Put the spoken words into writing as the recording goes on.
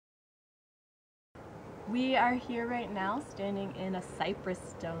We are here right now standing in a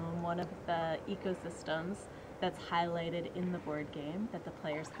Cypress Dome, one of the ecosystems that's highlighted in the board game that the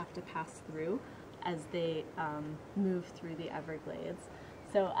players have to pass through as they move through the Everglades.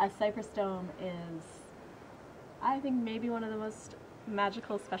 So a Cypress Dome is, I think, maybe one of the most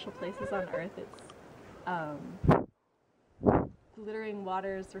magical, special places on Earth. It's glittering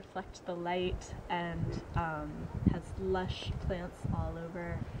waters reflect the light and has lush plants all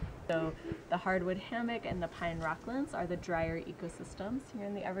over. So the hardwood hammock and the pine rocklands are the drier ecosystems here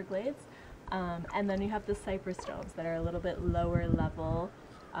in the Everglades. And then you have the cypress domes that are a little bit lower level,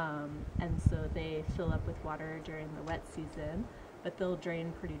 and so they fill up with water during the wet season, but they'll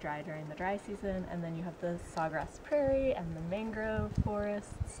drain pretty dry during the dry season. And then you have the sawgrass prairie and the mangrove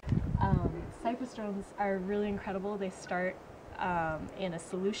forests. Cypress domes are really incredible. They start in a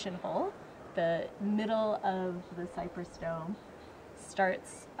solution hole. The middle of the cypress dome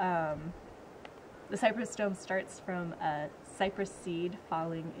starts, from a cypress seed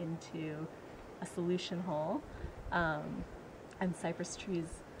falling into a solution hole, and cypress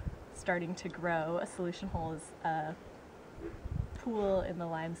trees starting to grow. A solution hole is a pool in the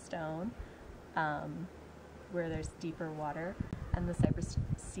limestone where there's deeper water, and the cypress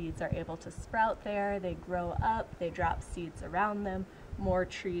seeds are able to sprout there. They grow up, they drop seeds around them, more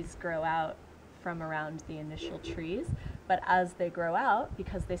trees grow out from around the initial trees, but as they grow out,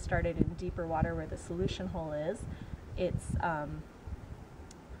 because they started in deeper water where the solution hole is,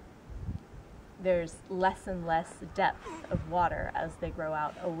 there's less and less depth of water as they grow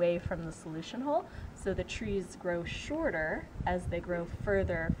out away from the solution hole, so the trees grow shorter as they grow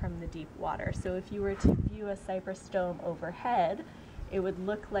further from the deep water. So if you were to view a cypress dome overhead, it would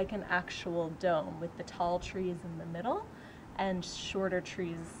look like an actual dome with the tall trees in the middle and shorter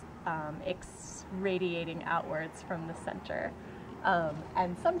trees radiating outwards from the center.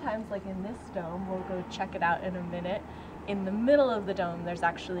 And sometimes, like in this dome, we'll go check it out in a minute, in the middle of the dome there's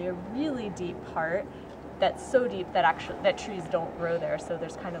actually a really deep part that's so deep that trees don't grow there, so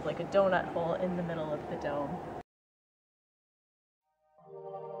there's kind of like a donut hole in the middle of the dome.